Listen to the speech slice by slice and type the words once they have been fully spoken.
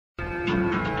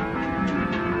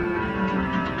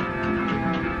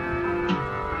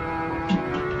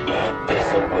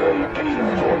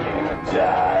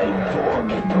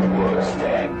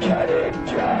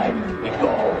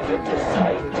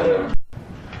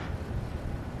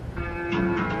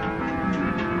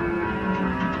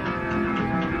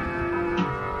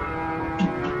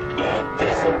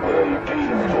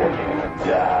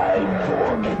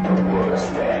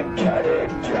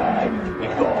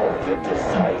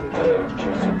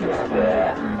pictures of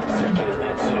despair,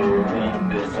 circling in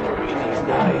misery, these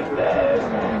nightmares.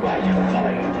 While you're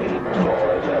fighting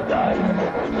for your life,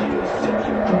 you said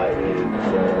you're fighting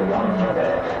for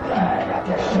honor. Light up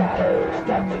the shadows,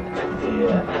 nothing to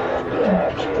fear.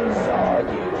 Black is all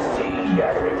you see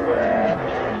everywhere.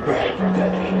 Break to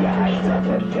the eyes of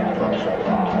the devil's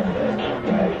apartment.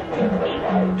 Break to the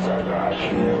lights of our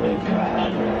killing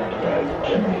crowd. Break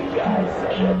to the eyes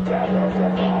of the devil's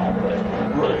apartment.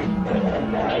 Break to the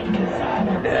light, 'cause I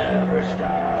never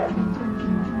stop.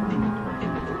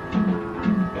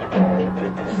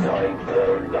 Open the sight,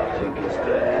 though nothing is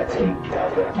there. Take down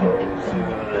the foes who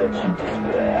let you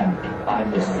despair. I'm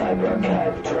the cyber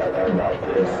controller of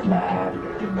this land,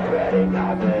 spreading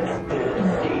out this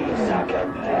disease I can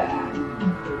bear.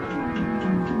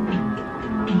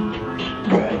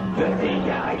 Break to the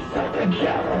eyes of the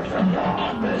devil's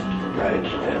apartment. Break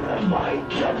to the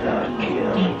might of the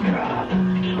killing crowd.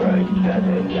 Break to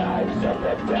the eyes of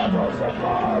the devil's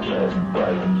apartment.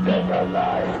 Break to the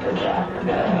lies, 'cause I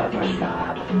never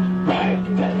stop. Break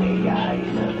to the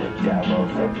eyes of the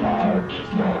devil's apartment.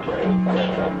 Break to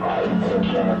the might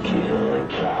of the killing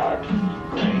crowd.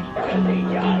 Break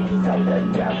to the eyes of the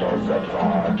devil's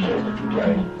apartment.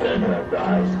 Break to the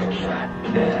lies, 'cause I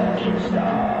never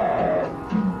stop.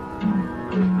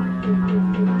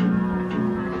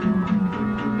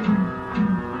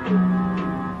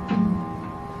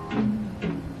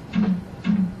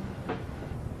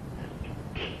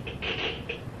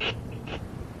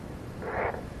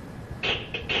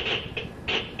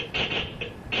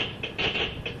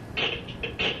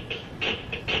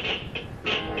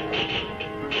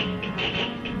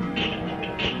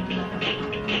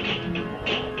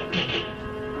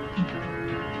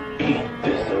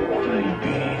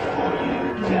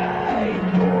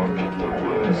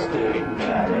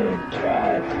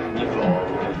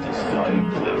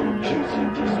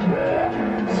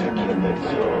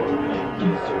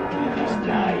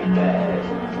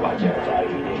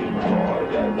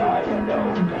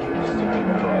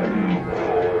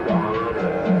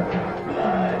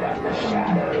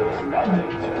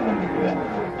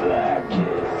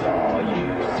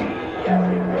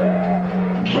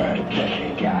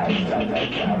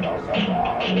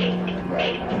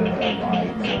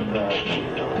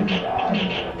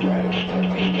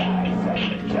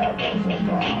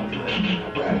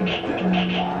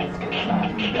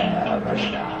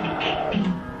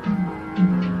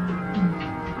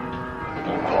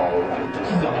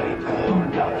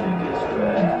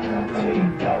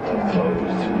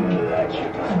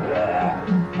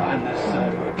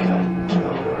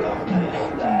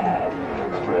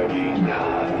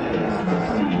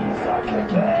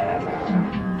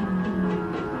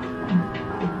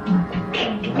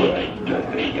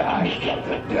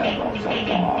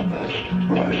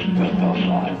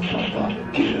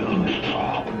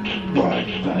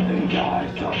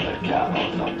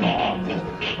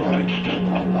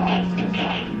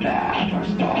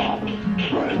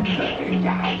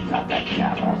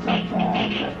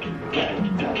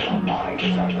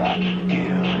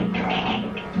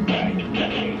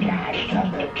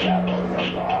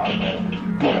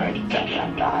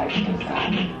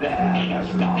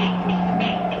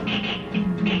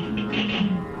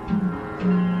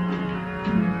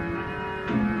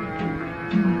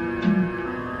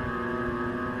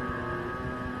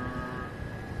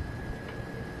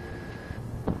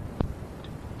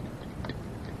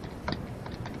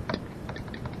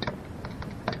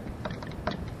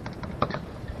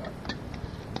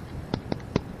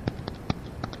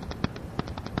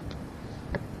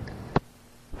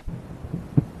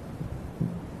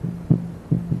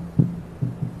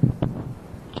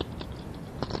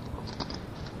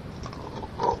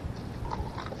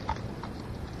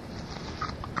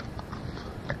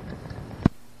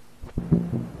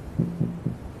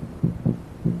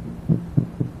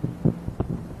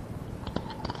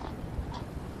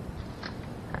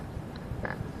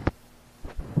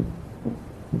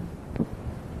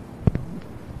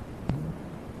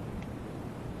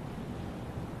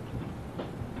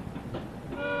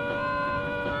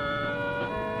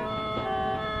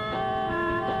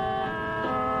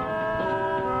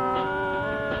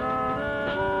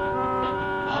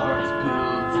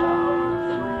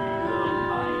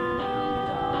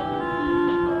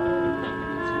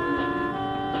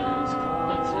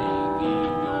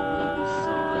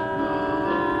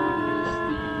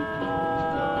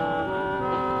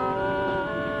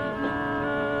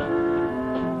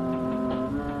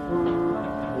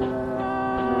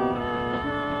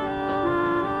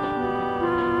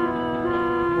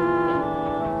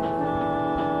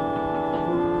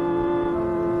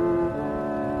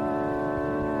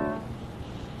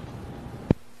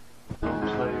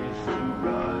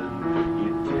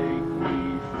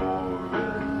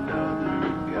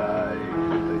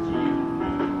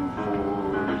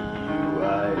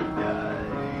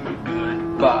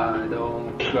 Goodbye,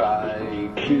 don't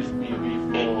cry, kiss me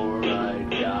before I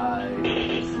die.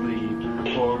 Sleep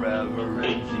forever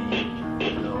and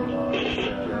deep. No love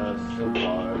set us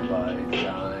apart by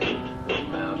time. No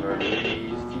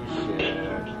memories to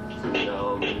share, so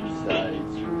numb inside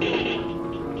to go on.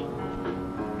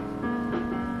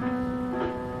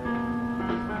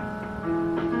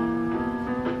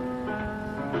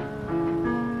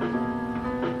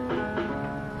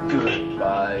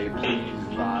 Goodbye, please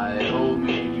lie, hold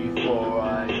me before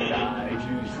I die.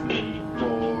 To sleep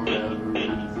forever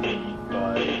and deep. I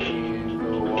can't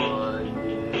go on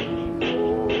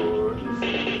anymore. This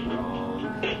is wrong.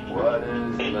 What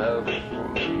is left for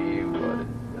me? What is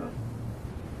left?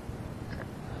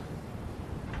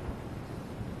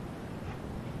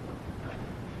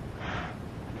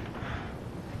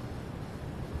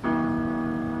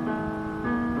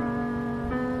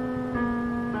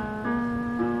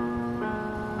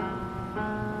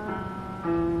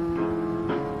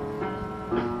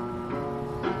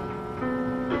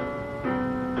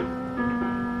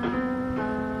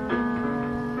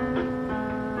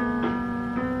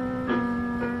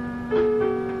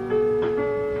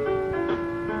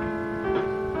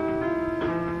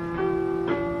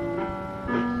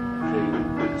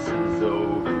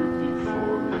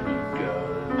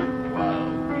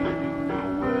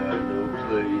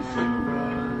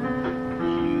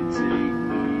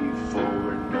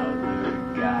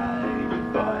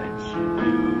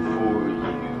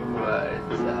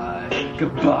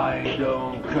 Goodbye,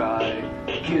 don't cry,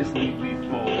 kiss me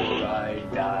before I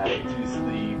die. To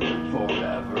sleep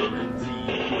forever and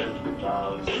deep. With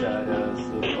love set us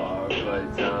apart by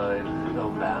time.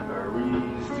 No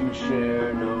memories to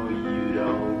share, no you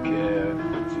don't care.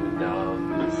 To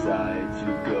numb inside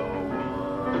to go on.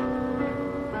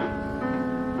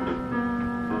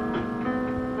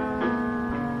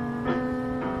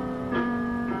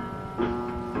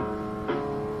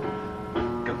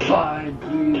 Goodbye,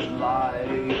 please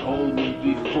lie, hold me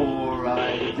before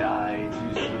I die.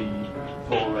 To sleep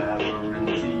forever and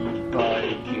deep. I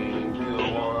can't go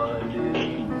on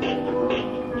anymore.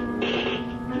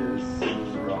 This is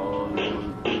wrong,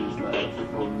 what is left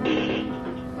for me?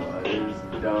 What is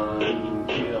done?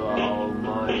 Kill all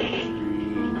my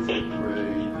dreams. I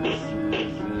pray this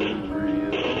isn't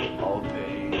real. All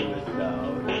pain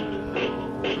without will.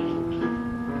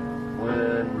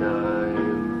 When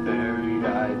I'm buried, I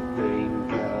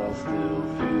think I'll still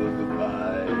feel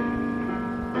goodbye.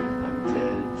 I'm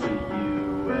dead to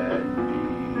you and me.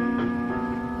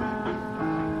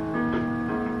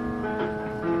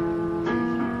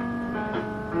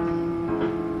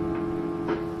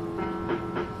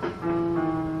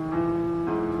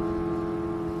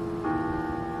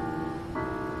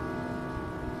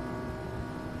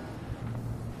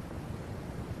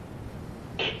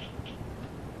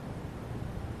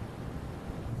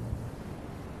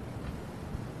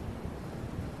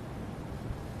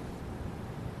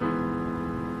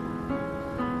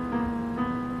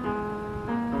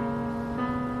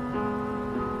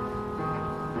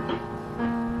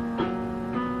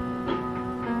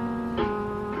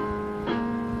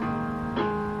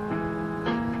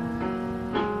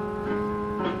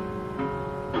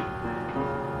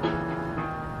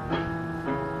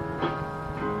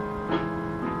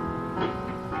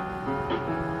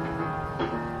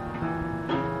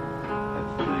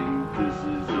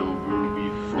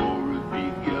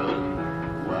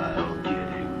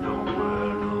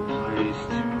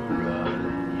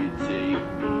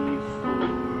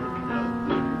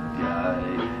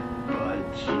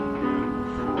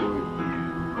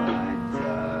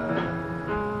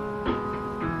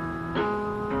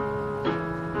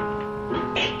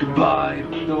 Goodbye,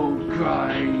 don't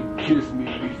cry, kiss me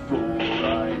before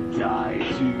I die.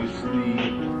 To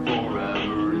sleep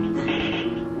forever and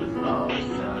deep. With love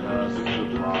set us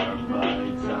apart by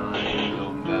time. No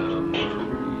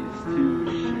memories to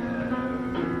share.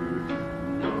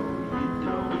 No, you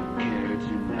don't care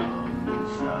to numb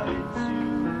inside to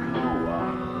go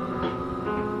on.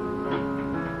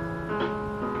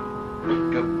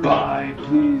 Goodbye,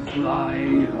 please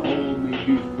lie, hold me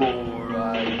before I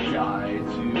die.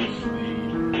 To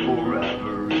sleep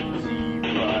forever and deep.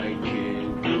 I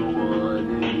can't go on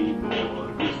anymore.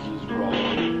 This is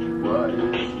wrong. What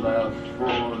is left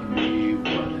for me?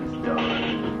 What is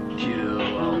done? Kill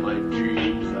all my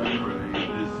dreams. I pray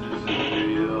this isn't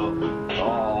real.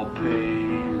 All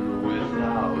pain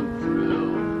without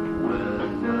thrill. When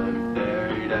I'm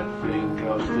buried, I think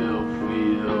I'll still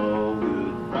feel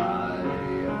goodbye.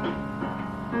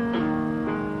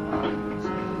 I'm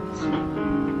dead to you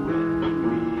and me.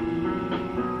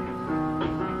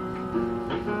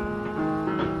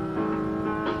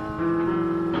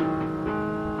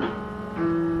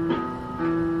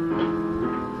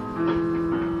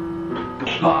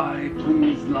 Goodbye,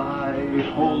 please lie,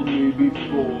 hold me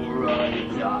before I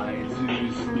die.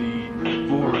 To sleep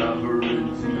forever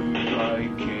indeed, I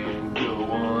can't go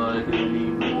on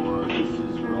anymore. This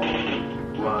is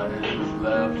wrong. What is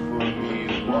left for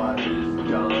me? What is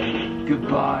done?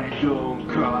 Goodbye, don't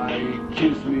cry,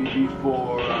 kiss me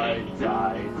before I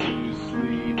die. To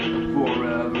sleep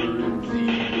forever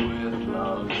indeed, with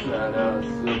love set us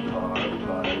apart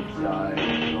by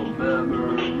time. No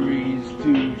memories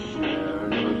to share,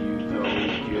 no you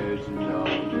don't get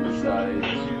enough inside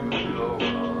to go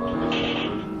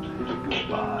on.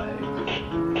 Goodbye,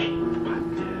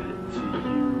 I'm dead to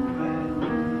you and me.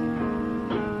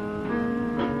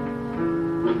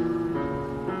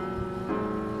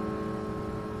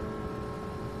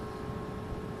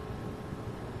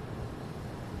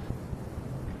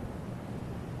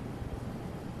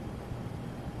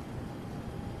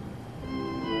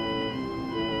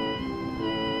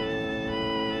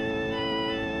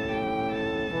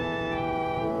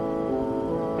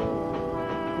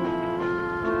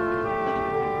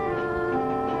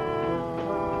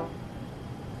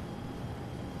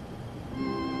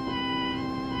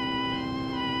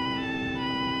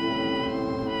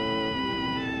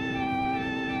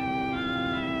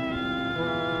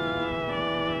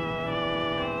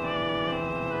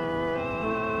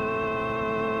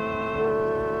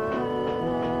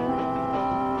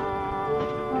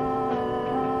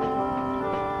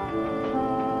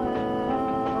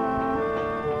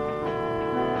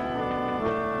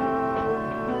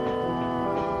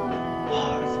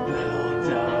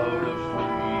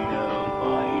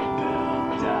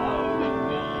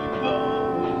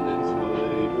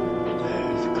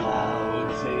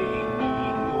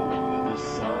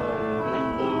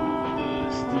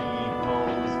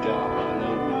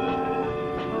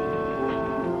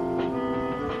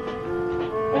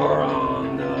 Or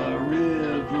on the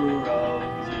river of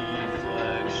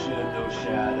deflection, no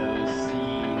shadow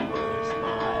seen, where's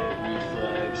my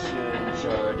reflection?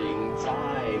 Charting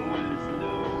time with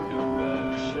no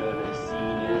direction, a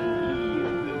scene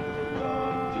in the river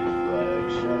of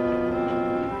deflection.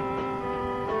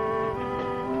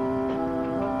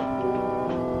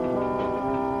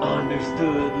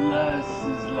 Understood less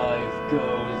as life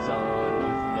goes on,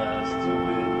 with less to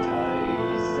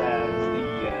entice as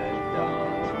the end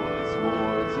dawns. What's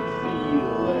more to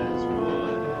feel as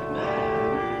what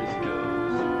matters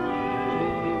goes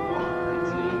away,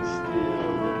 wanting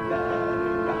still the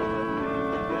better of a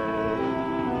new day.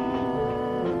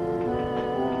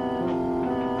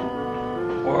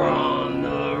 We're on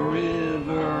the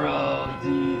river of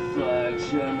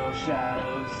deflection, no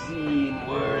shadow seen,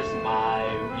 where's my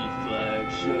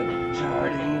reflection?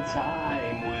 Charting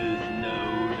time with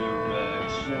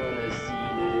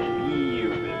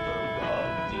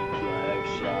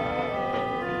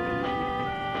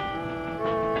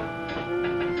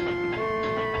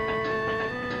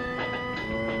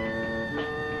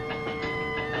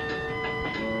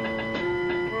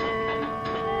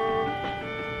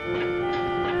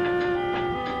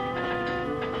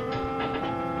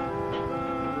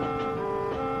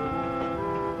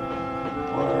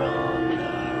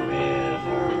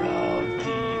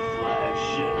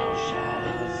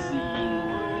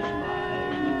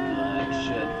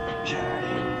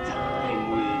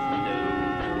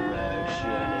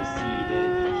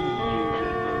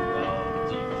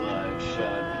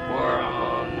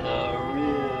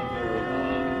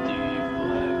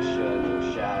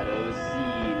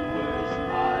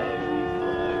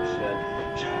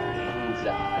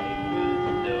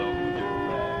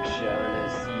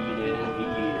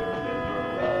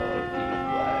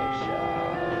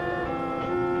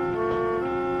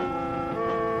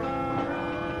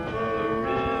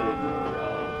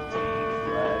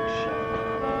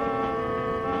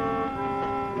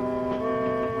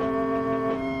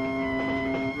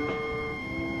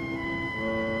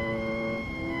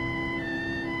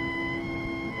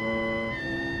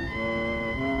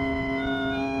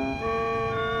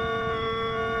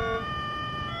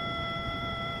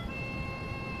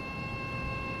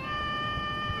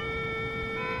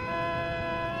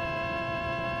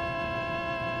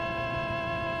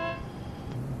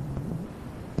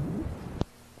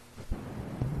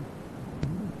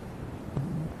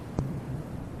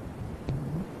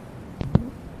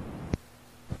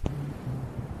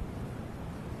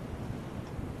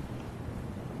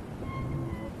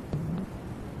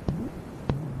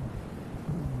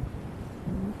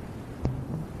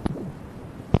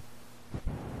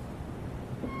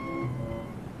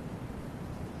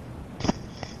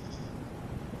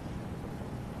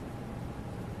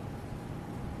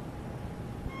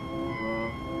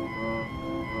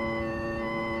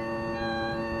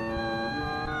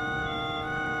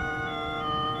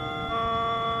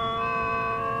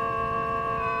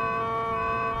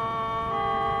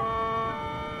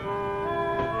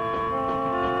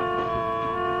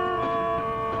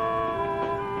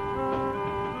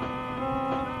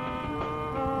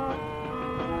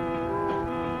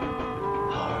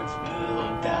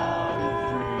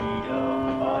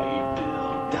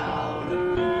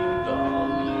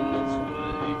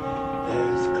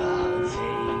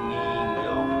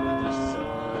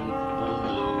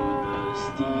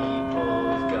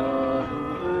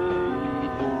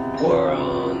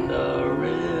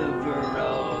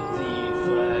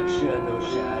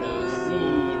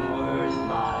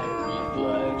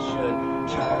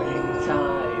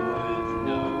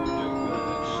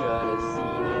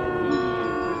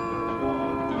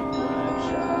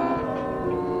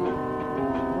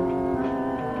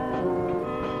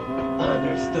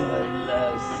understood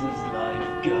less as life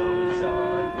goes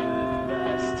on, with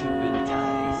less to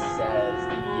entice as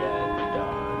the end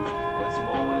dawns. What's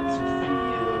more to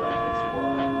feel as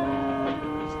what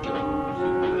matters goes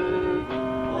away,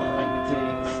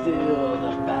 wanting still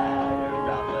the batter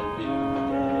of a new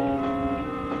day.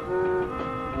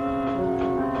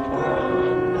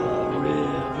 On the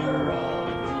river of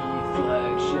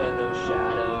deflection, no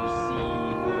shadow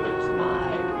seawards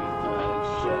my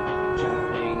reflection,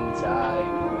 turning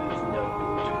time with no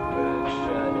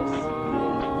direction, a sea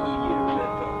and here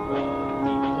river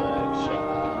of deflection.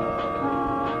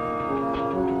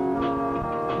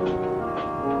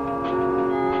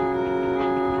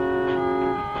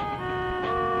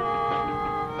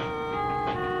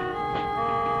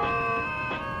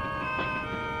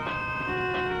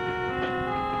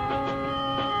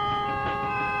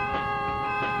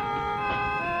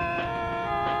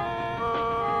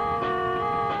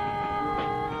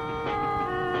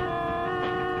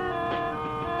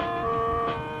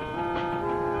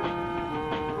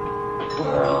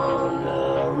 We're on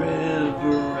a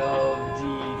river of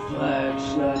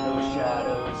deflection, no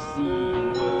shadow seen,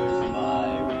 where's my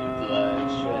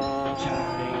reflection?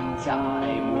 Turning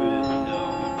time with no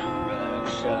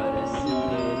direction, a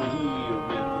seated here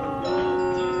river of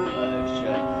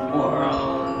deflection. We're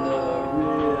on the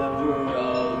river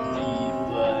of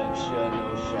deflection, no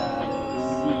shadow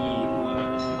seen,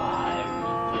 where's my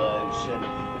reflection?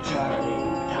 Turning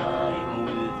time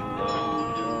with no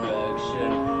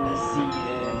direction. See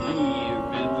and hear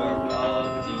river of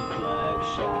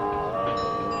deflection.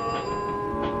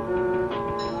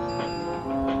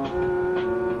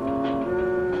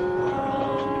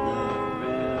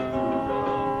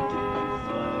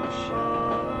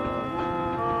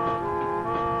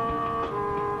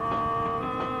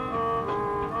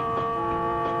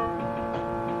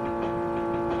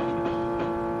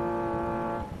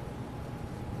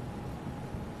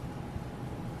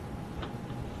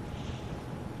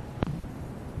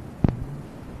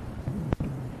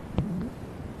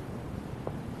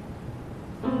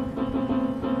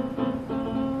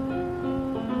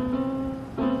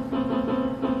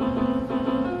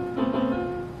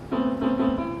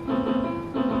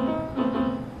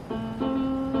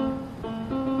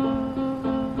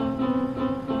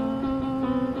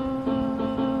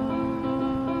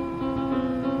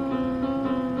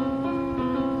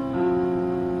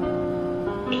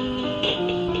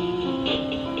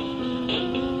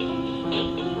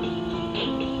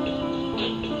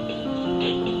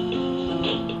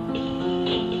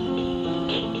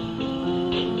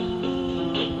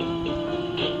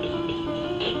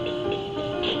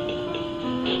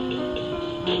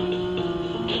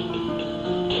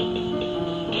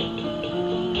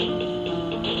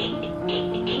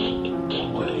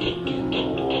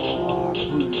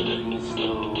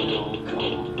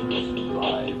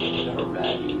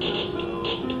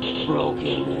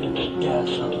 Broken in a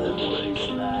desolate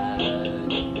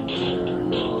wasteland,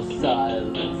 eternal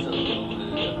silence, alone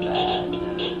and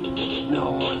abandoned. No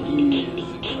one hears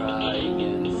the crying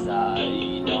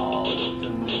inside, all the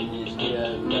diminished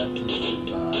yet left to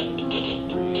survive.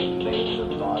 Remains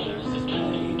of others is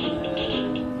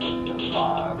payment, the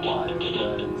barbed wire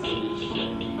fence is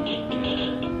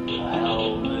shaken, a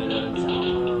helmet on top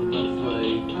of a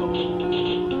flagpole,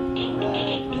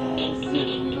 wrapped as if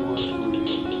we were free.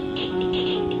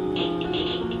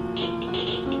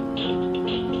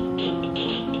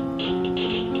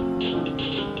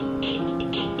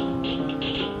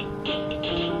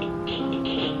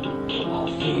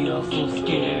 Feel so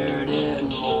scared and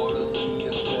mortally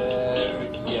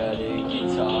impaired, yet it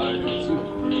gets harder to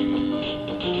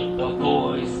breathe. The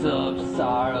voice of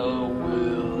sorrow,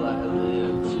 will I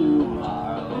live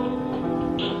tomorrow?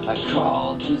 I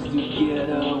crawl just to get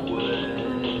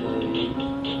away,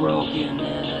 broken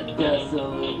in a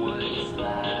desolate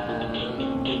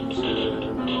wasteland,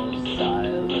 eternal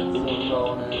silence,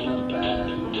 alone and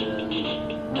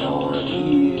abandoned. No one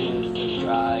hears the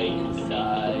crying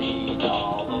inside,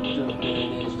 all of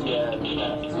diminished yet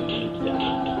left to die.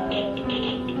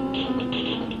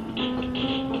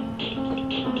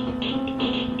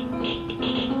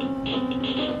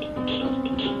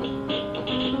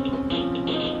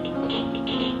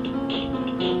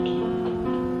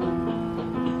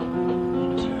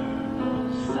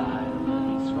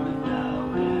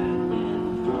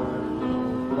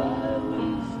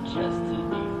 Just to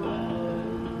be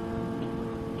fed.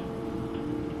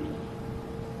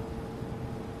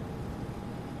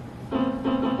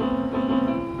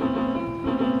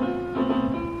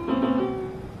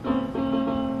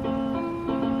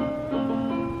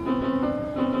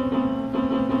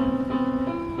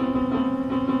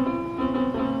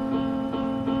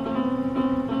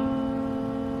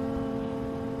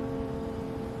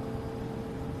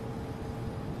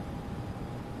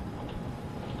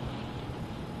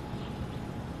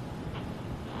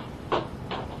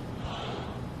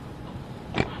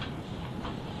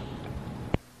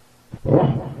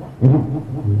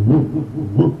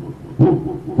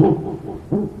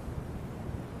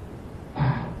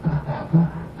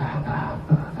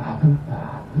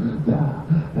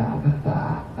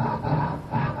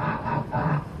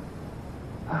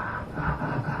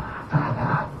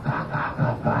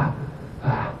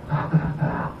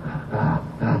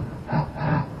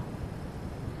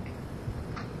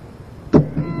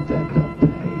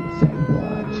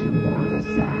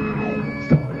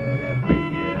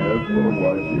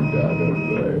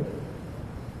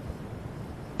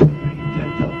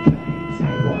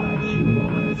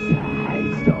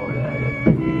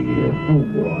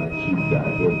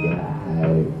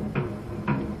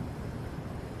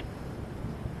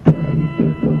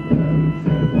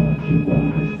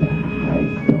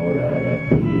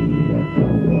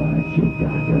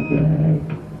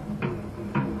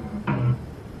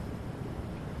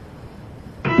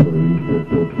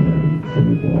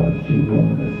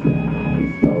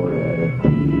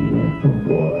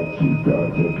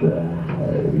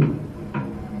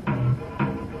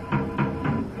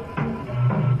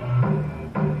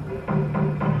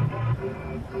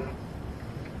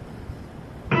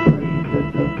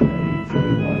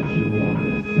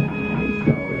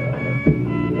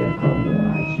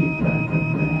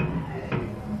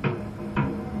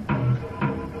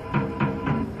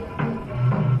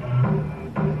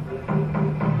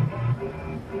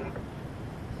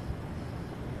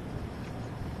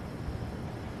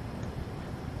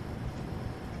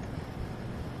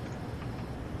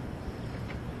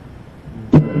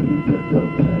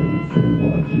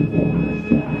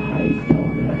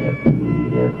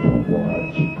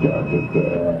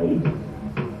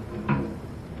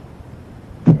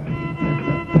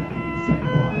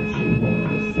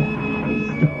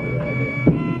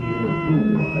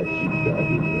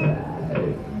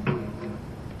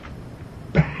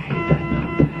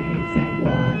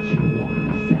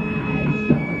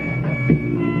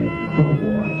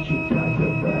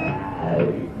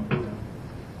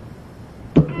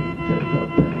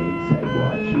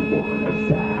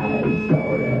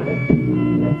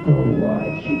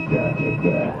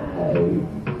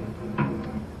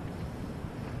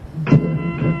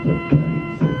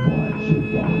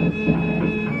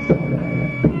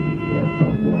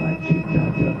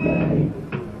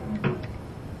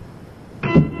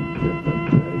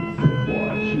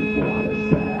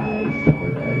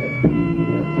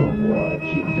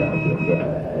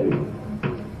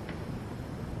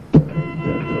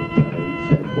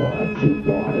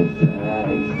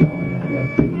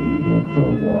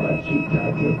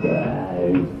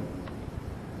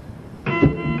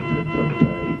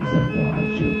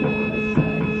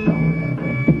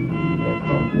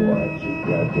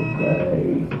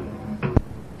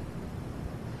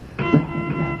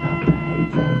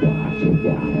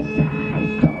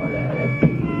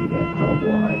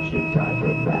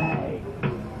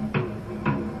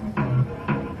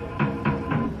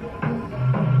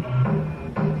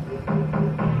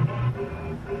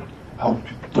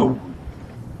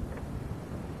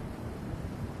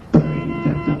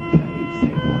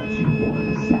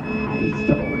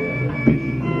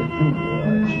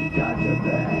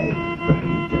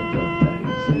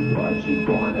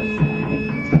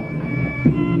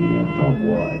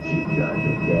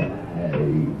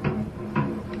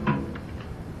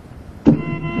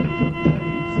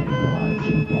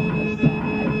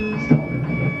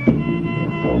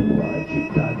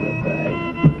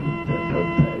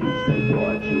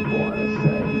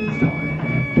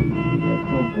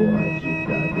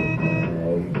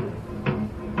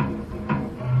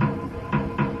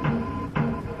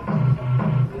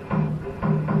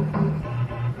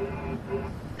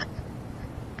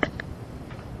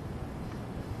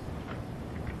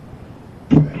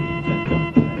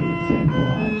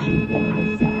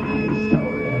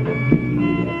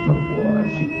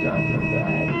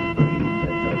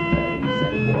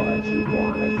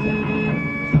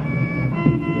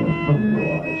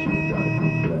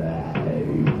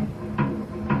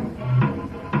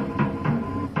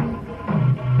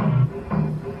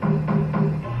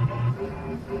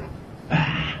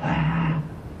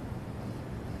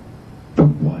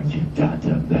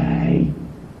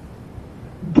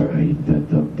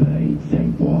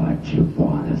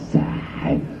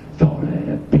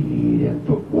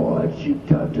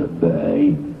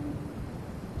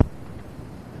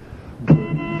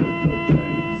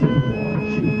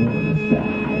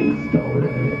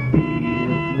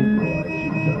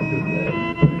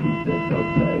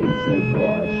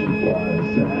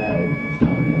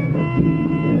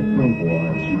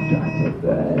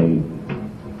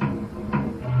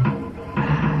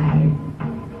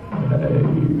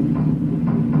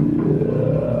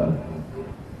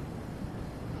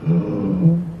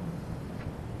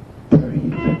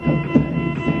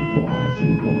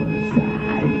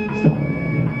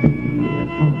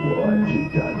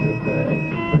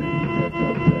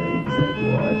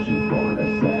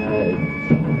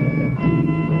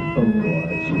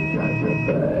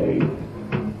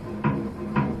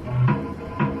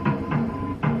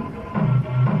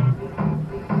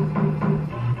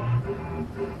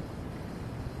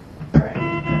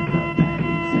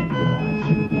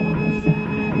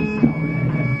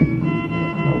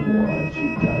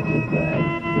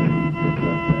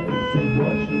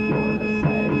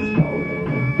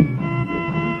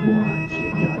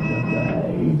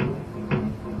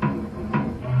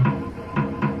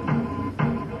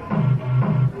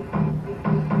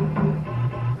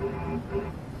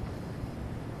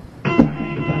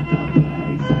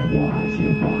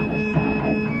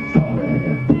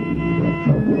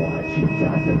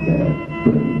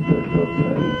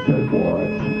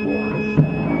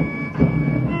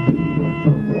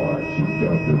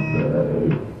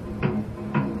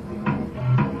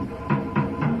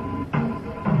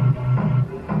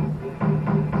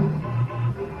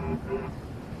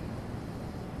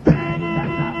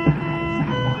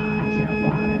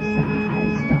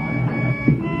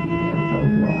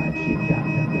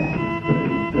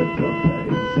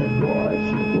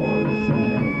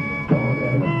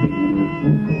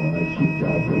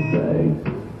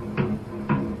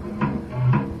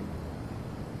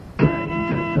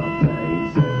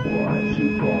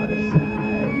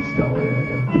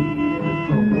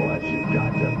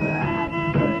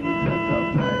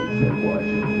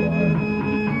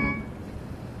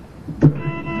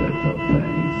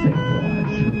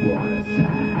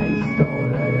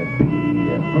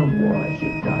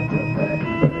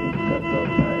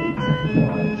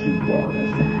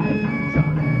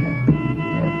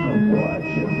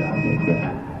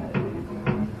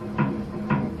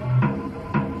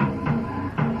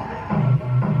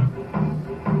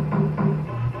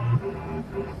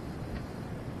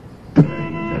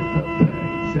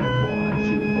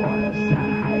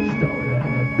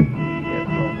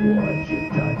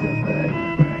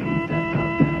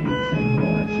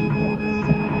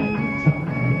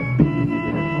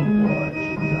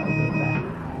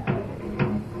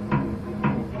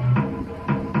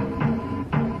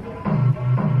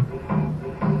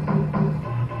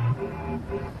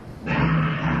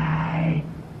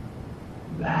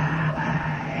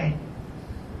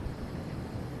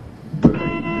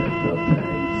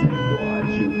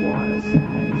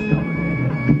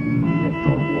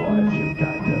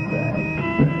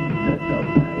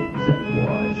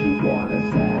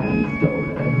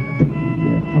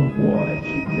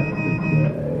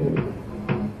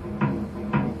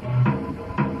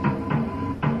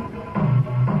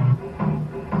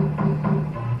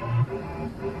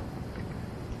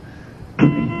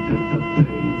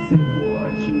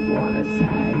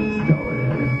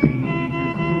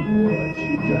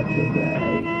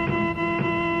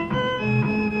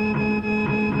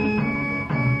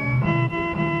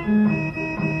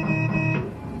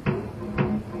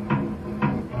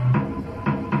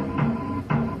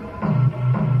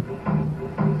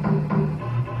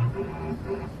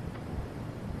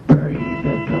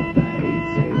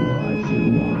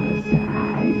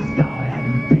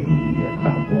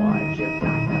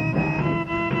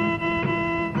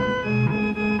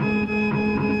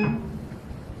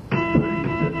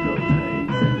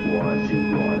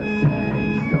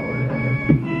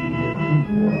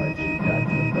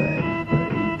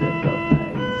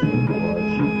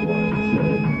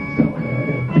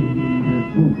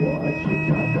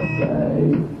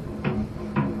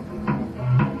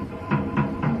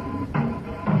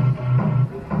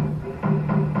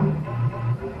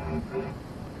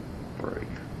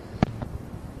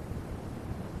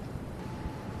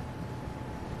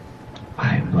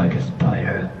 I'm like a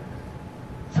spider,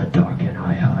 so dark and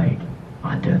I hide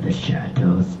under the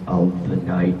shadows of the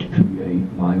night.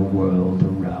 Create my world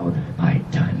around. My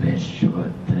time is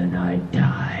short, then I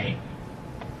die.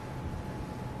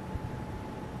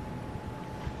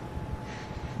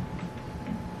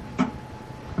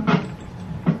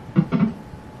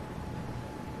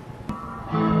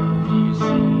 Have you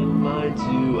seen my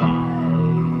two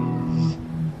eyes?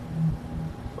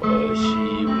 Or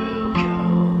she will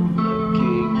come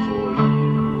looking for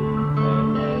you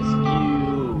and ask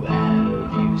you,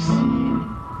 have you seen?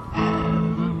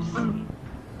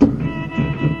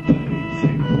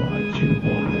 Say what you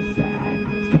wanna say.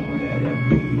 Started a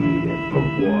beating for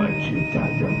what you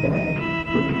done to me.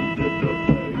 Breathe at the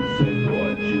face. Say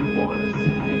what you wanna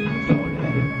say. Started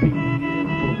a beating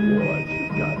for what you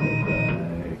done to me.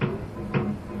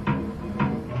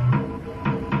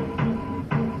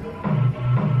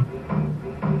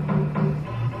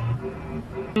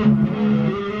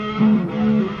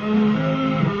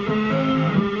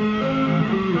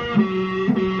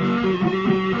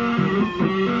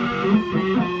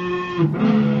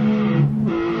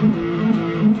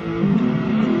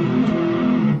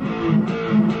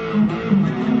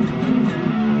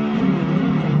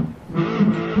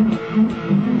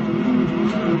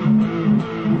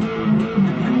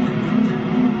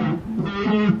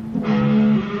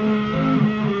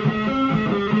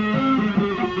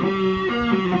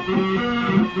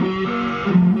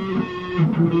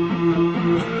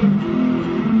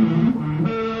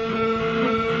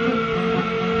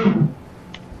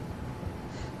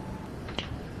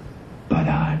 But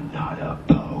I'm not a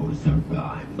poser,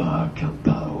 I'm a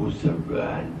composer. composer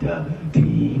and a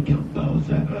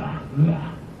decomposer.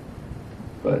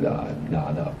 But I'm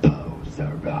not a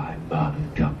poser, I'm a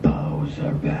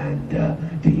composer and a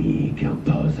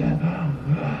decomposer.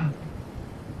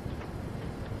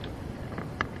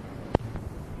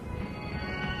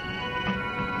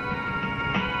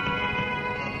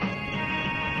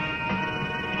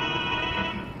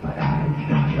 But I'm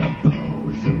not a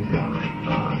poser, I'm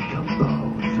a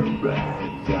composer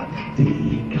and a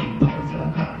decomposer.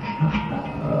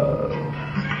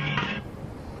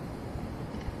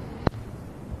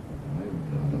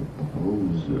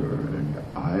 And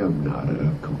I am not a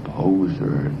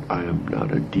composer, and I am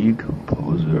not a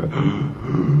decomposer.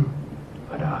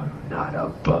 But I'm not a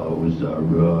poser,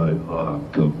 I'm a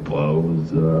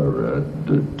composer and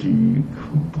a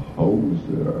decomposer.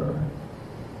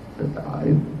 And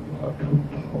I'm a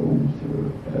composer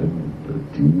and a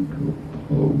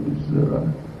decomposer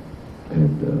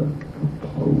and a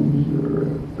composer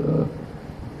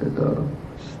and a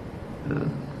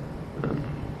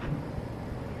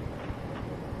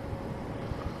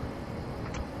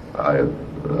I am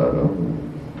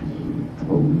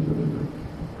composer.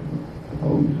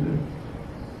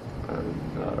 I'm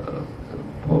not a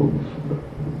composer.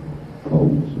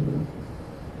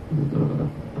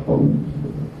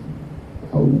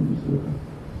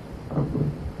 I'm a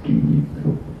decomposer.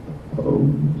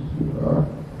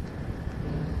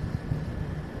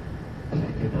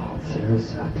 Taking all serious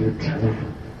after turn.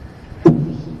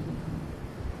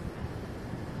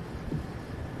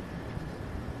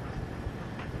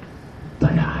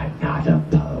 But I'm not a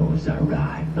poser,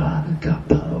 I'm a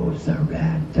composer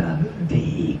and a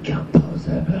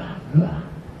decomposer.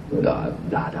 But I'm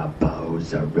not a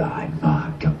poser, I'm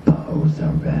a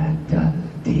composer and a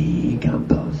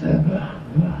decomposer.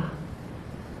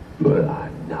 But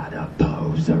I'm not a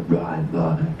poser, I'm a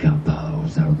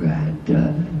composer and a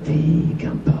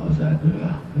decomposer.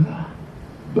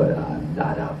 But I'm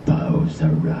not a poser,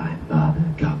 I'm a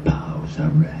composer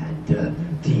and a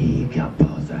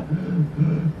decomposer.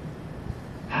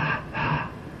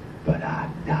 But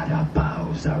I'm not a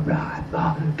poser, I'm a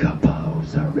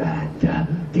composer and a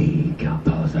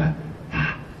decomposer.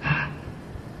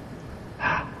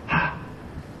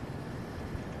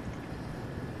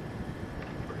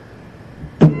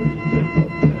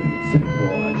 Say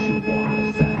what you wanna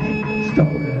say,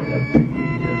 started a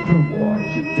beat from what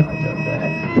you done to me.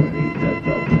 Breathe at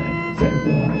the pain, say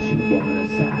what you wanna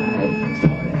say,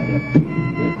 started a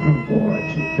beat from what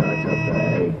you done to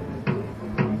me.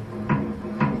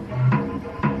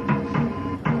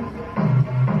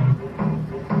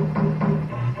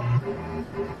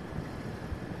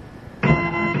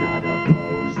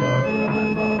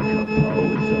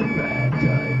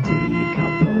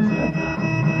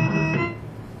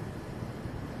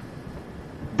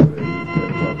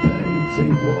 Say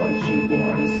what you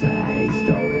wanna say,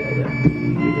 started a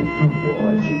beat from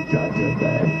what you done to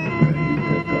me.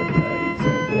 Breathe at the pain,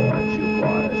 say what you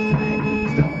wanna say,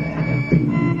 started a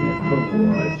beat from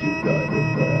what you done to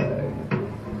me.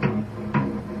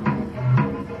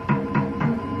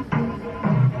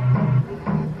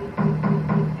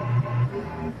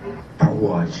 For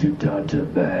what you done to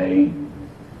me.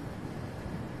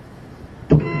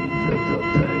 Breathe at the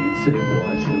pain, say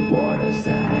what you wanna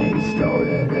say,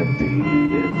 started a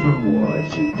beat from what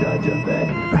you done to me.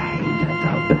 Breathe at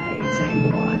the pain, say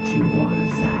what you wanna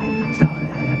say,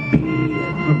 started a beat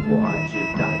from what you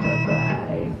done to me.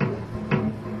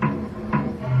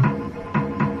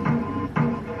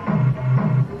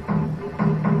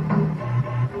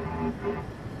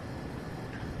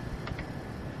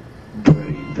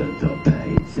 Breathe at the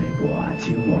pain, say what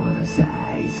you wanna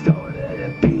say, started a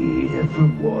beat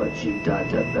from what you done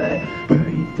to me.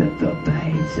 Breathe at the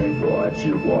pain, say what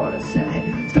you wanna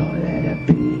say, started a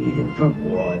beat from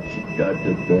what you done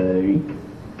to me.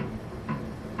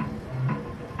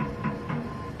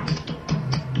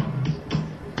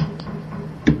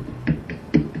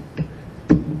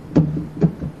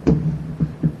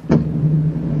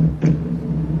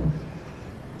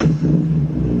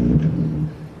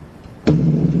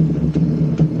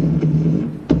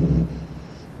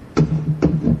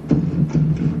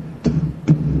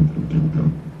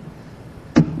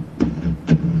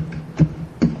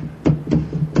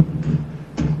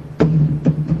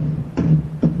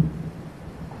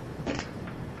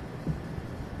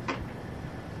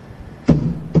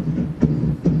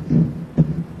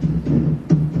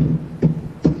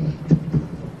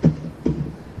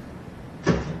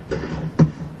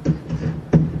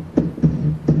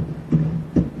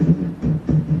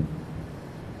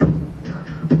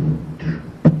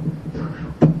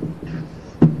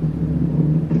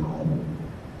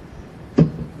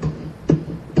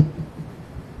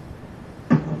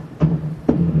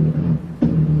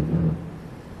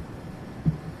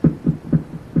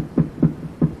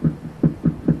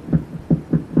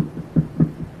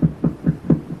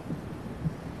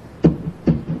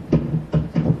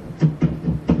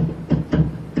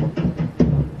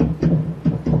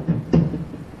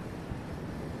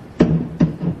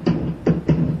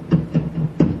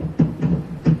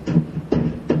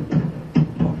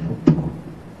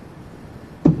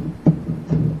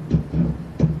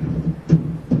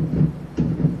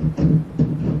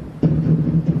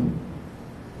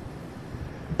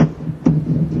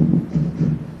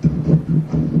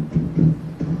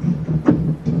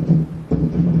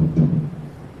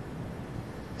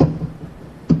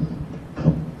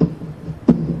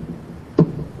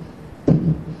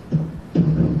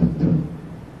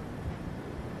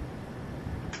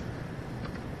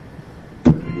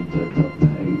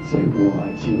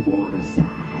 you wanna say.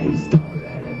 Don't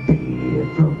let it beat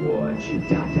it from what you've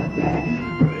done to me.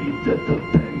 Breathe at the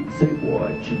pain, say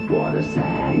what you wanna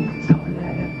say. Don't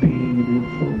let it beat it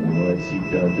from what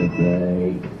you've done to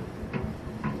me.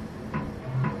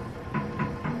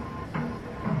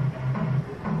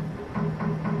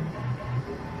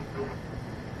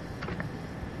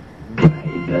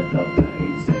 Breathe at the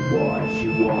pain, say what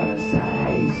you wanna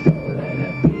say. Don't let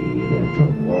it beat it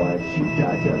from what you've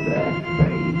done to me.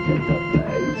 Breathe at the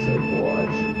pain, say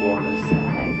what you wanna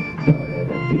say. Don't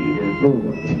let it beat it from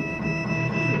what you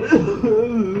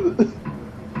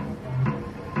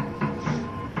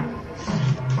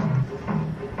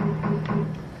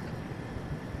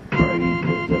Breathe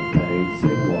at the pain,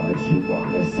 say what you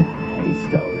wanna say.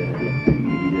 Don't let it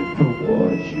beat it from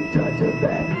what you've done to me.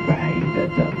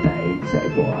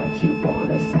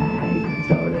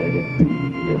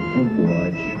 Breathe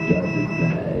at the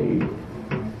pain, say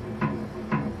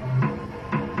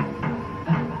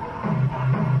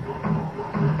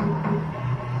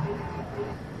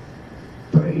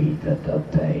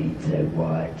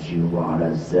what you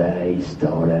wanna say.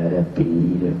 Don't let it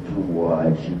beat it from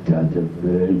what you've done to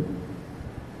me.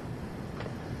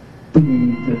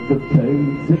 Breathe at the pain, say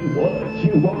what you wanna say.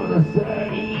 Don't let it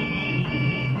beat it from what you've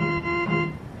done to me. Breathe at the pain,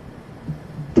 say what you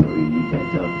wanna say. Breathe at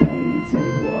the pain,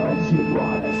 say what you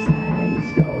wanna say.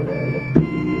 Don't let it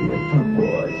beat it from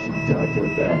what you've done to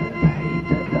me.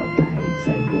 Breathe at the pain,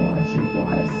 say what you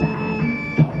wanna say.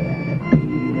 Don't let it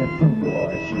beat it from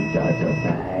what you've done to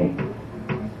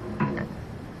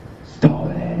me.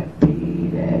 Don't let it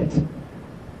beat it.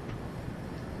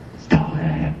 Don't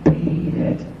let it beat it.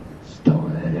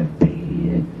 Don't let it beat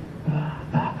it.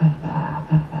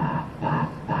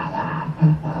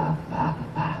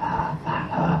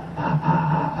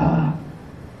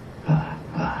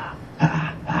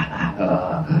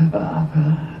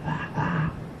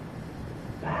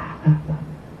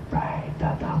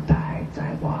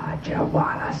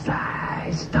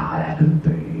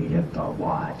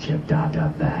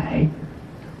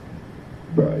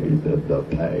 Breathe at the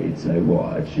pain, say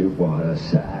what you wanna say.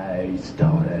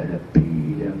 Don't let it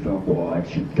beat it for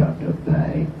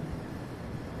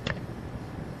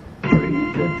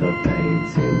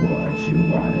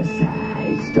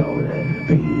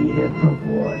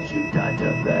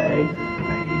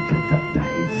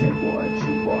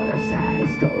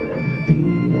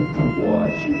what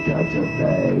you've done to me.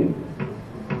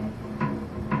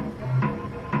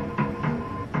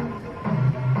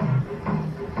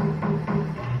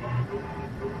 Breathe at the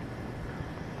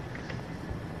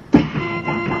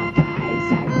pain,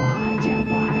 say what you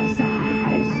wanna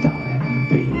say. Don't let it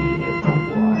beat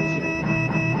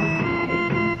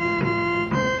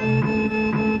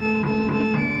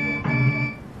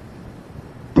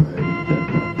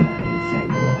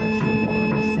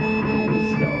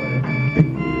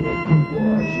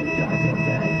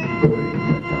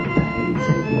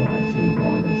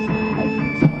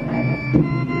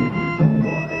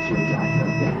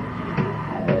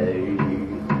for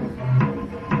what you've done to me.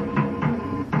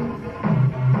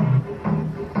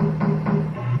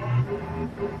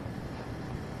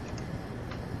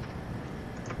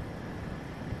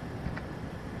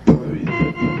 Breathe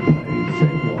at the pain,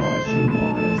 say what you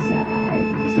wanna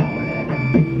say. Don't let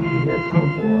it beat it for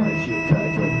what you've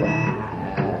done to me.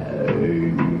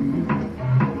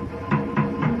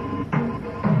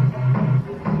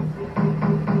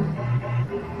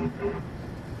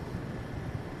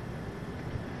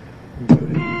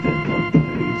 Breathe at the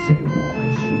pain, say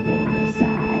what you wanna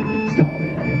say. Don't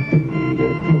let it beat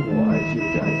it for what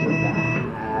you've done to me.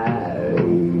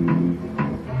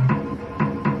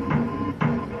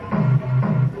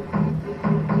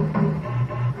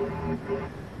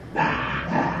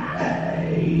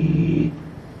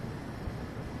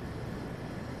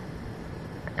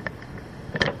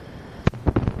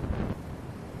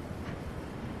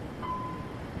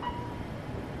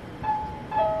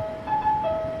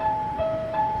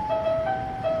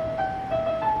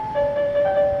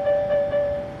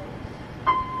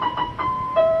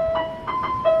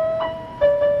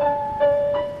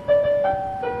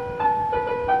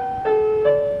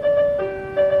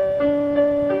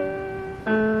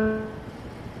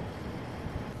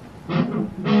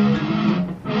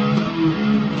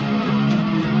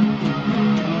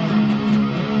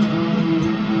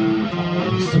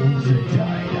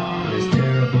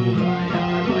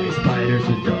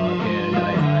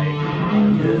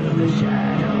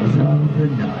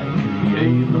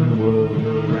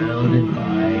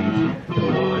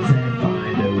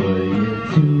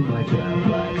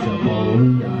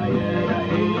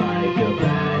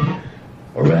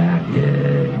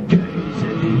 Arachnid, gaze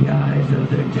in the eyes of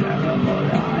the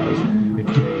terrible eye.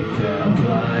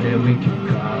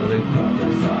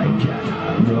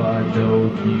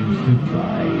 myself used to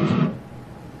fight.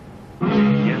 The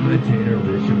imitator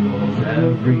rituals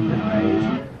every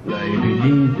night. Lay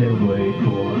beneath and wait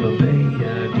for the bait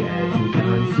again to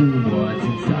consume what's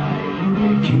inside.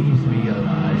 It keeps me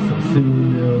alive, so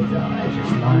soon it'll die,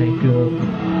 just like a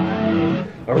fly.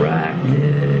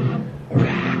 Arachnid,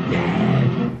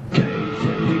 arachnid, gaze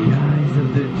in the eyes of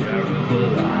the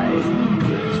terrible eyes.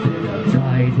 Twisted up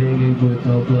tight, hanging with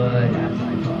the blood as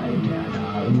I fight.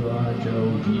 Cannot run, no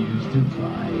use to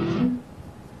fight.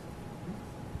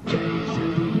 Gaze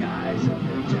in the eyes of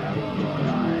the terrible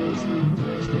eyes.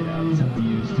 Twisted up tight,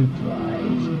 used to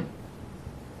fight.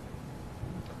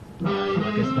 I'm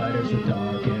like a spider so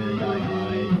dark and I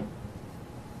hide.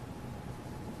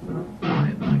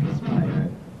 I'm like a spider.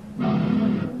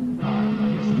 I'm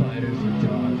like a spider so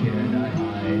dark and I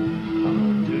hide.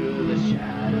 Under the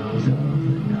shadows of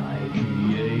the night,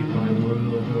 create my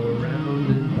world around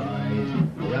and bite,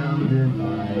 around and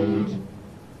bite.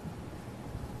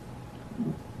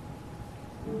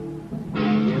 We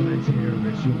imitate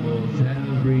rituals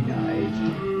every night.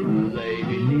 Lay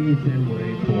beneath and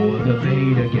wait for the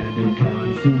bait again to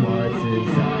consume what's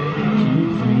inside. It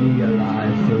keeps me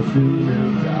alive, so soon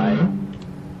I'll die.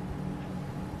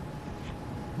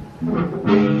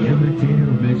 We imitate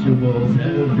rituals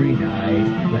every night.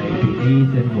 Lay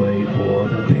beneath and wait for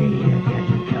the bait again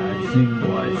to consume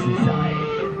what's inside.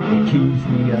 It keeps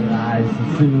me alive, so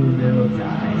soon it'll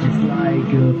die, just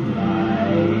like a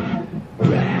fly.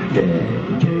 Arachnid,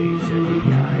 gaze in the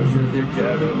eyes of the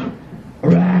devil.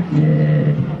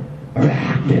 Arachnid,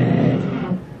 arachnid,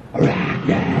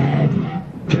 arachnid,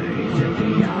 gaze in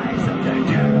the eyes of the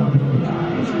terrible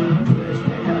eyes.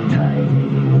 Twisted up tight,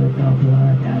 hanging with the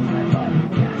blood as I fight.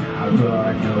 Cannot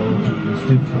run, no use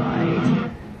to fight.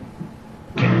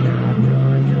 Cannot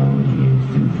run, no use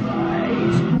to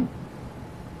fight.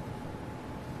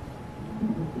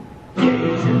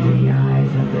 Gaze in the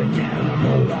eyes of the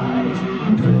terrible eyes.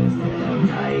 Twisted up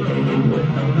tight, hanging with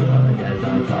the blood as I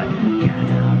fight.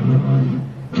 Cannot run,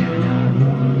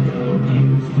 no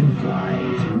use to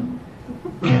fight.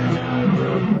 Cannot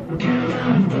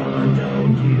run, no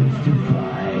use to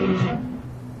fight.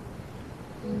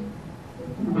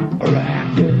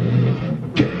 Arachnid,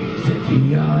 gaze in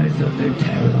the eyes of the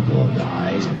terrible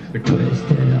eyes.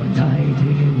 Twisted up tight,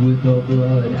 hanging with the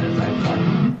blood as I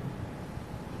fight.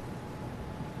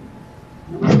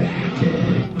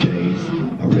 Arachnid, gaze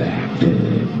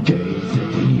in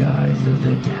the eyes of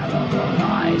the terrible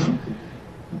eyes.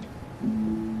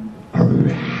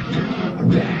 Arachnid,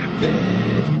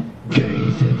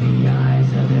 gaze in the eyes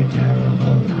of the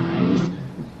terrible eyes.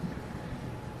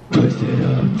 Twisted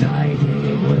up tight,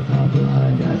 hanging with the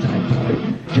blood as I fight.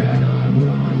 Cannot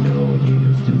run, no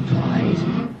use to fight.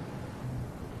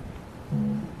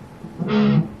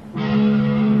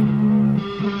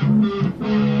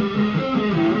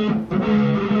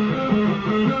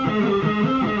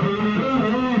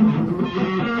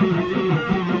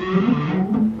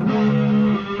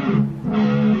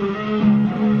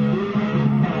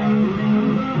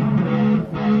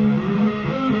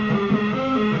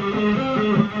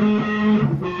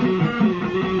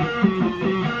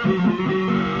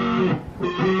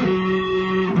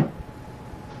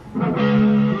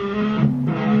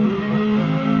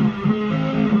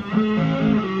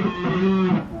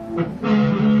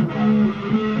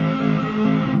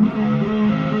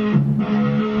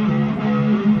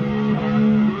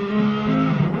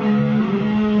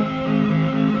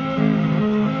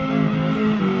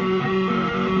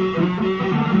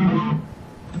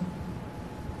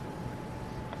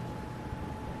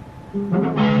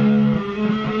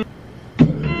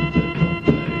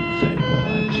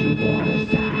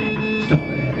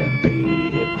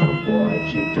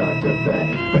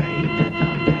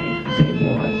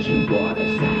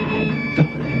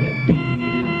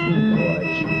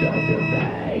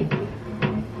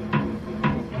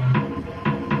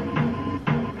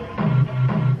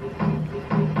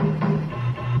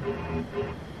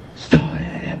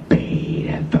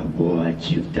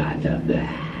 You've done to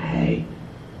me.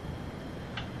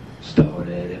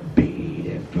 Started a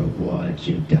beating for what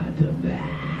you've done to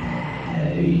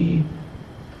me.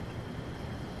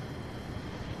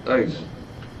 Thanks.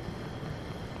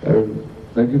 And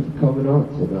thank you for coming out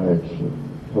tonight.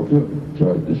 Hope you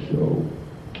enjoyed the show.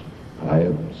 I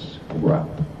am Scrap.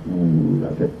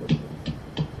 Love it.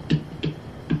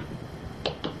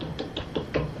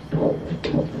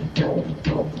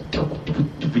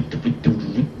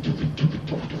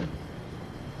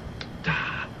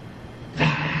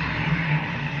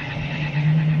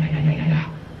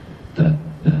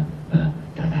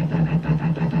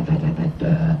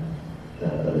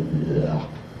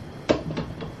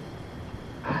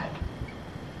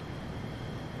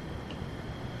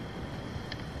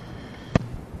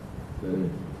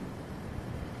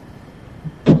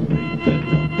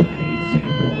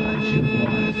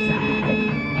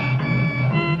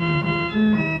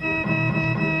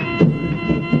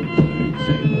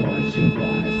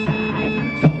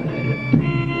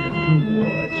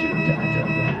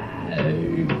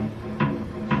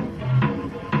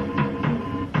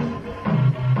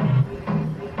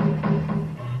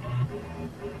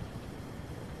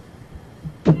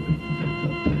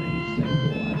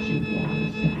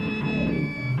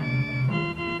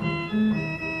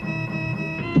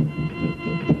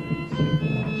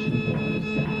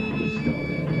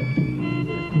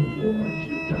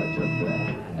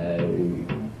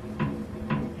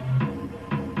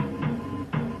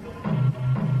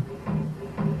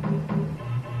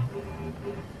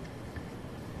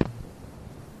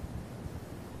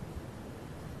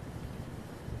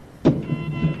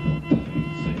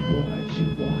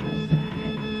 wanna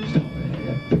say. Started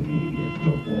a beat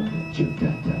for what you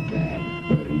got to make.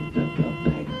 Breathe the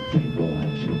make, say what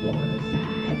you wanna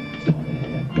say.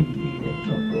 Started a beat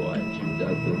for what you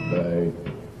got to make.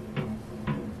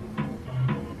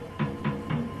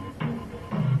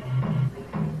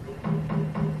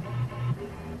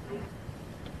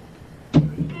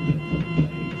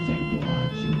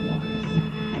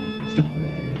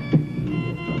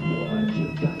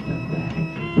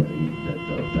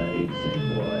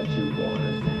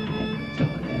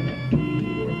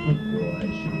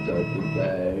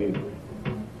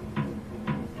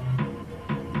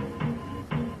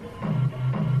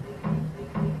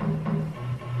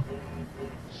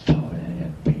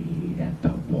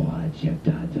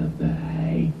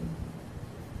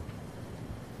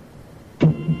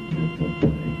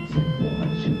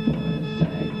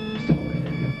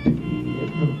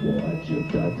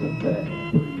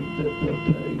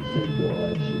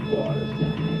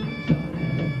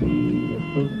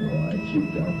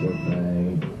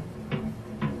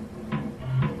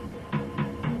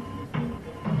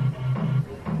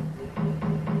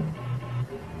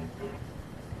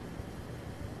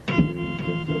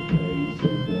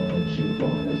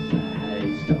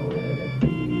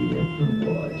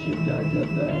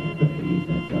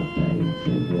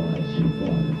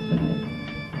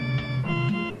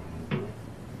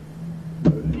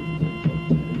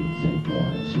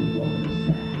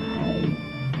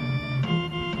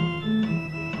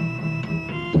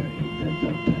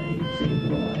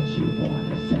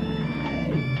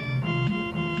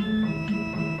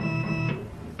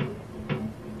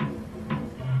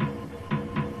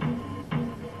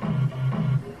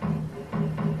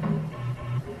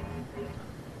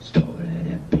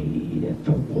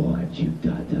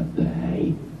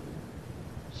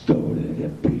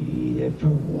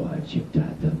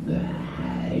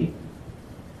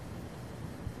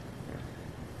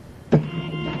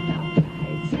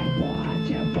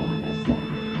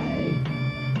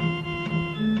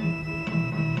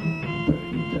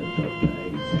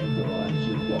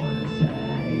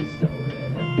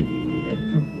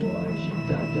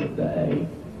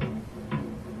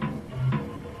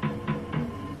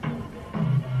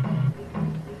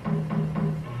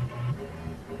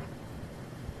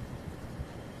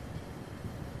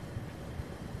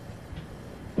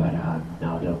 But I'm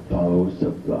not a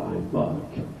poser, I'm a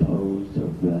composer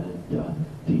and a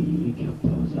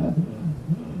decomposer.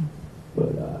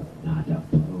 But I'm not a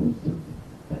poser,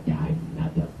 but I'm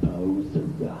not a poser,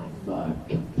 I'm a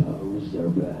composer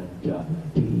and a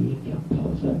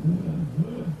decomposer.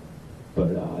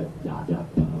 But I'm not a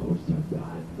poser,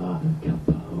 I'm a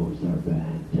composer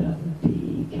and a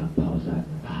decomposer.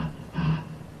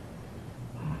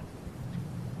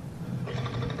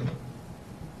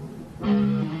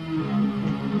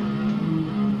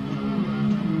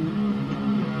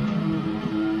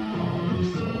 All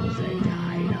souls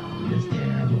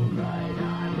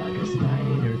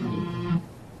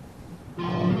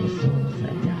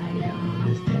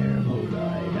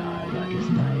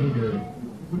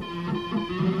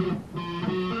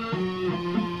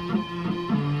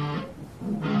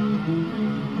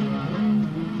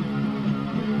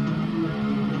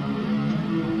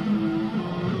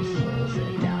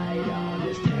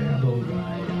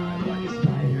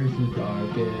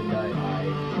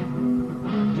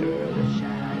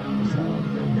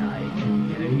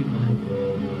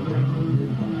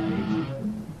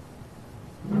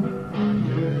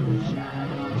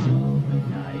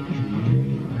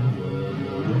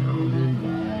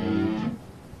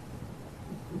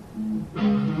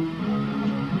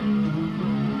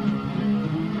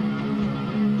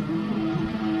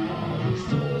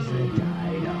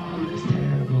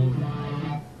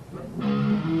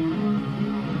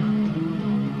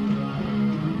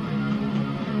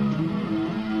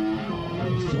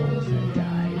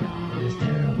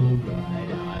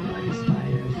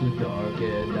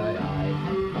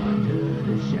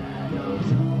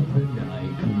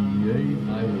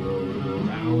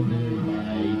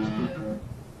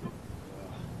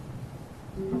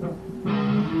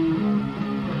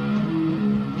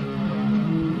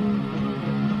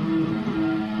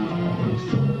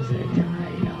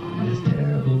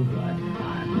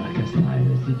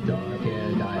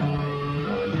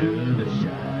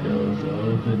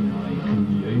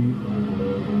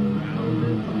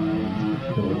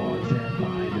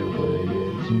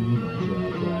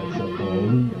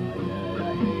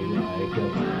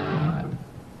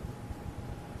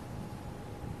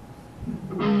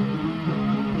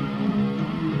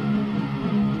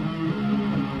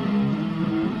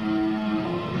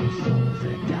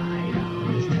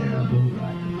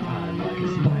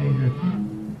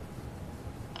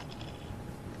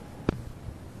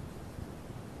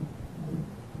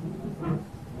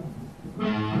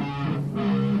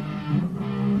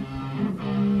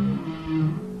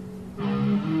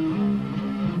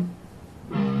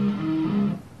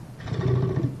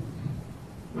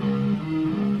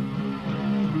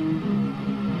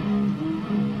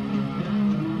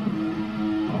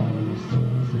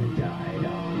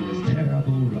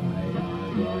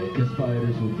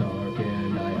spiders so dark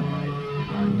and I hide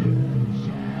under the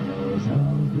shadows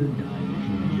of the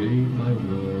night. Create my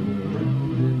world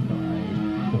around and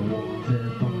light. The ones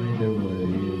that find their way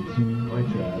into my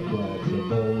trap, like some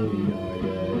bony eye,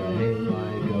 yet I hang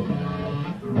like a bad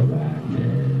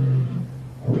arachnid.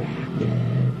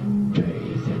 Arachnid,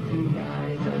 gaze at the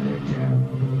eyes of their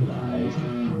terrible lies.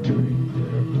 Drink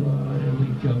their blood and we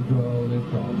come crawling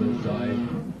from the side.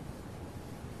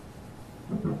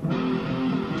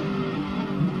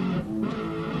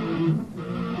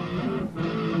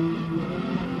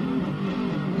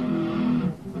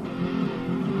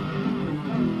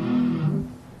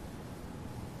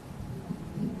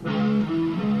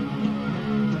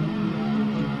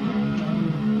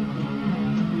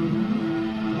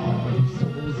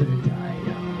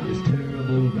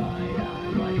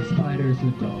 So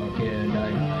dark and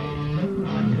I hide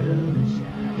under the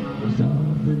shadows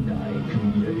of the night.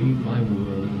 Create my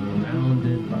world around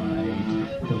and light.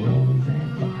 The ones that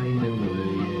find their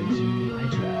way into my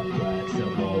trap, like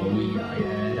some holy eye,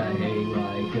 and I hang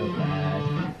like a bad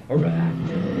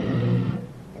arachnid.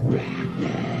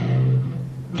 Arachnid,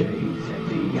 gaze at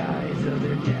the eyes of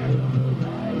their terrible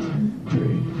lies.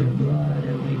 Drink their blood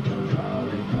and we come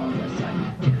crawling from the side.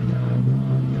 Cannot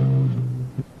run, no.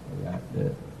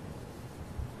 Arachnid.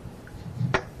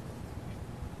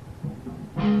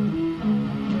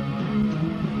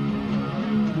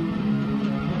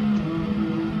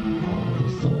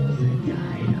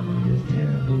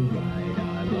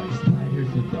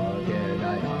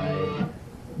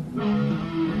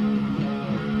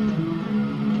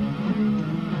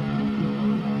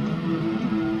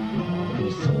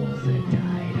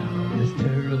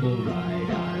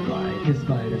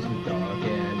 Spiders so dark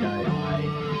and I hide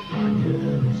under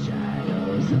the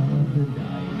shadows of the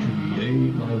night.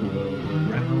 Create my world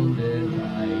around and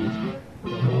light.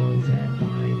 The ones that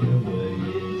find their way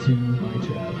into my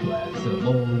trap, like some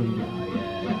holy eye,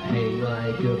 and I hang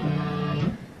like a bad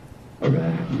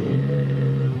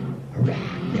arachnid.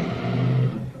 Arachnid,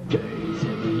 gaze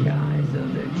in the eyes of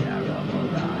their terrible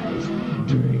lies.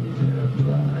 Drink their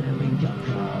blood and we come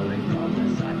crawling from the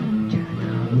side.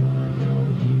 Cannot run, no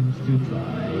use to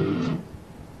fight.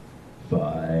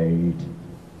 Fight.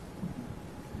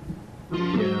 We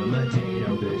imitate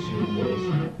our rituals.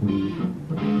 We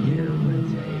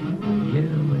imitate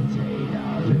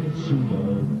our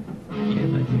rituals. We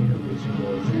imitate our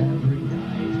rituals every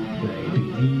night. Lay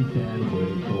beneath and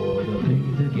wait for the thing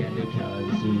to get to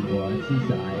consume what's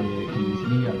inside. It keeps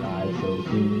me alive so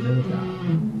soon as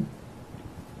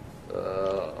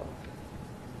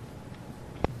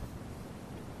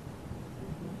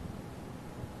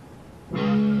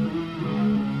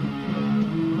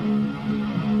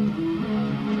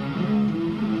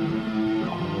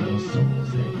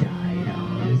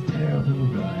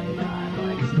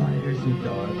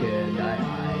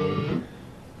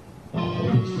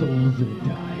souls that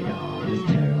died on this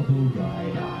terrible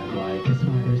ride. I'm like a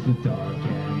spider so dark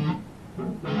and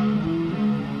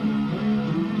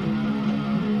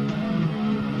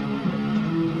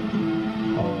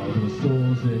all the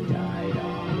souls that died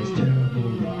on this terrible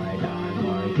ride. I'm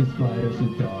like a spider so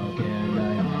dark and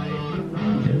I hide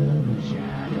under the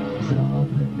shadows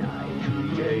of the night.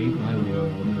 Create my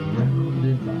world around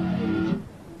and light.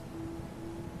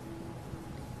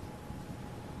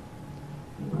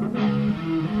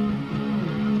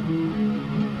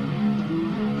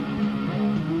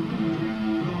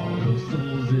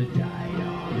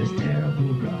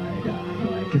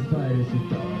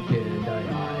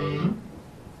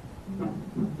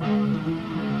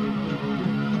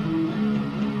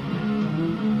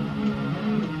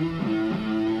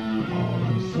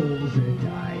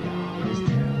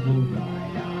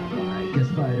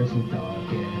 Spiders so dark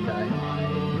and I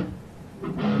hide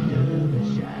under the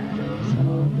shadows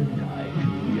of the night.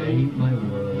 Create my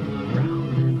world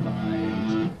around and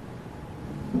light.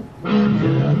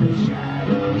 Under the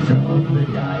shadows of the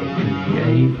night.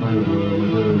 Create my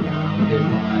world around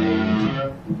and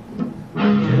light.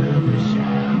 Under the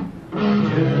shadows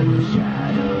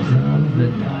of the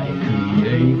night.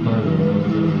 Create my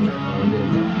world around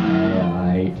and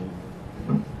light.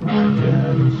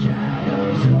 Under the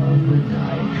shadows of the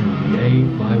night, create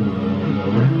my world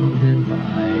around and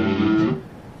light.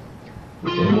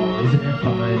 The ones that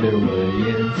find their way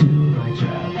into my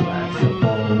trap, like some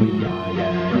bony eye,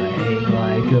 and I hang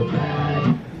like a bad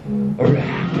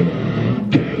arachnid.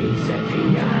 Gaze at the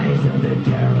eyes of their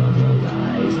terrible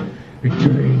lies. We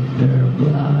drink their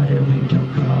blood and we come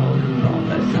crawling from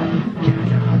the side.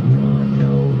 Cannot run,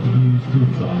 no use to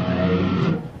fight.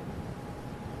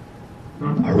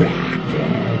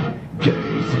 Arachnid,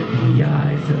 gaze in the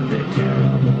eyes of the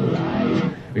terrible lies.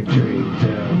 We drink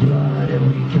their blood and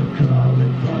we come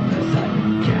crawling from the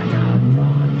side. Cannot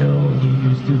run, no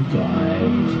use to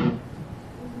fight.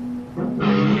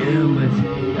 We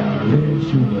imitate our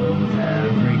rituals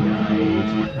every night.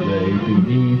 Lay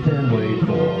beneath and wait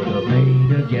for the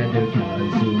pain again to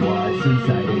consume what's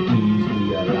inside. It keeps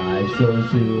me alive, so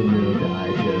soon we'll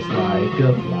die just like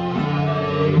a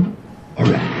fly.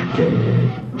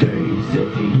 Arachnid, gaze at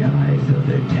the eyes of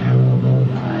their terrible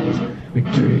lies. We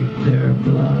drink their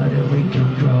blood and we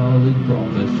come crawling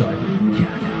from the side.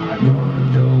 Cannot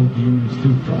run, no use to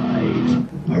fight.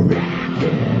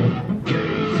 Arachnid,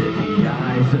 gaze at the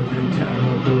eyes of their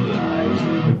terrible lies.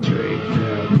 We drink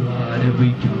their blood and we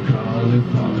come crawling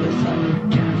from the side.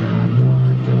 Cannot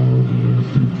run, no use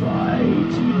to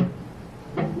fight.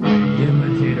 We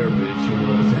imitate our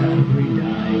rituals every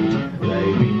night. Lay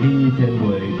beneath and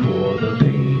wait for the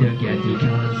pain again to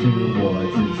consume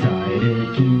what's inside.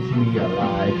 It keeps me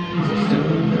alive, so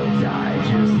soon they'll die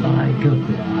just like a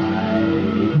fly.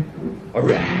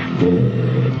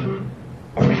 Arachnid,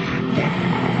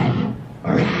 arachnid,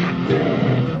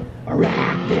 arachnid,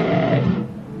 arachnid,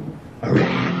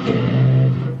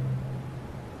 arachnid.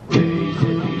 Gaze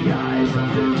in the eyes of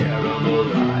the terrible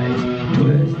lies.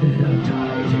 Twisted up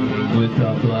tight, hanging with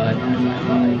the blood as I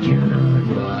fight. Cannot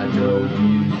run, no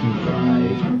use to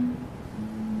fight.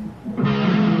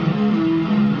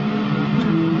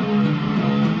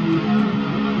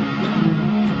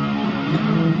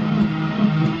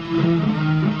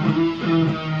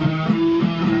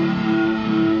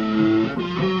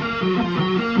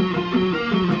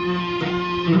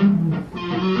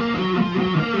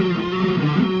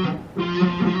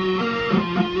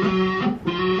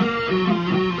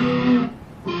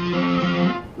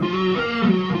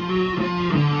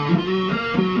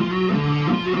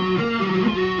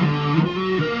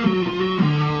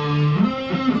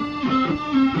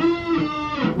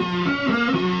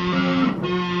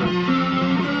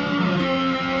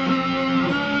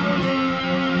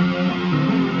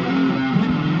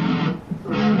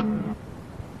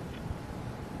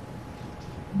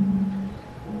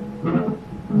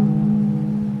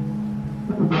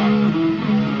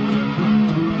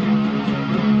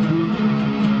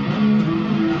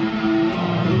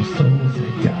 Souls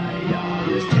that died on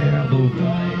this terrible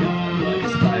ride. I'm like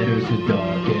spiders so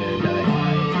dark and I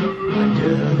hide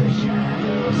under the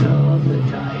shadows of the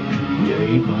night.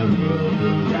 Create my world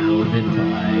around and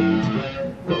fight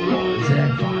the ones that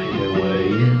find their way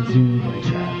into my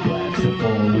trap. Black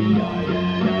cephaloid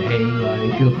and I hang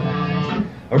like a bat.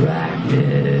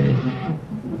 Arachnid,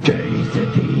 gaze at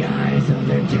the eyes of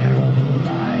their terrible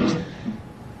lies.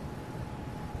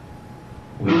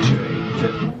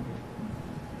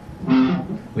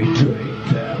 We drink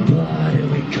their blood and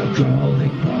we come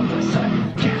crawling from the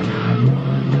side. Cannot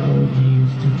run, no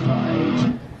use to fight.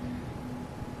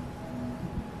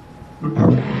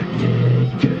 Arachnid,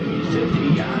 gaze at the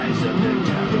eyes of their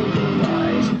terrible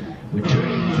lies. We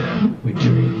drink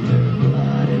their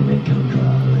blood and we come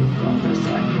crawling from the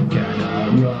side. Cannot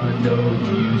run, no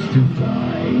use to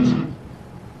fight.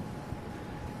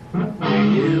 We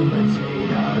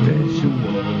imitate our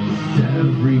rituals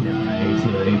every night.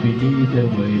 Lay beneath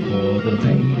and wait for the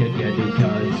pain again to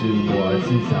consume what's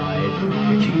inside.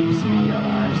 It keeps me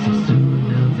alive, so soon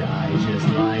they'll die just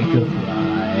like a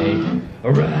fly.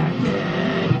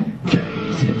 Arachnid,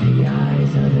 gaze in the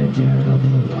eyes of the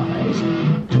terrible lies.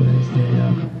 Twisted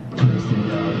up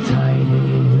tight,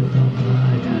 hanging with the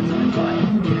blood as I fight.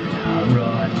 Cannot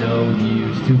run, no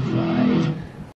use to fight.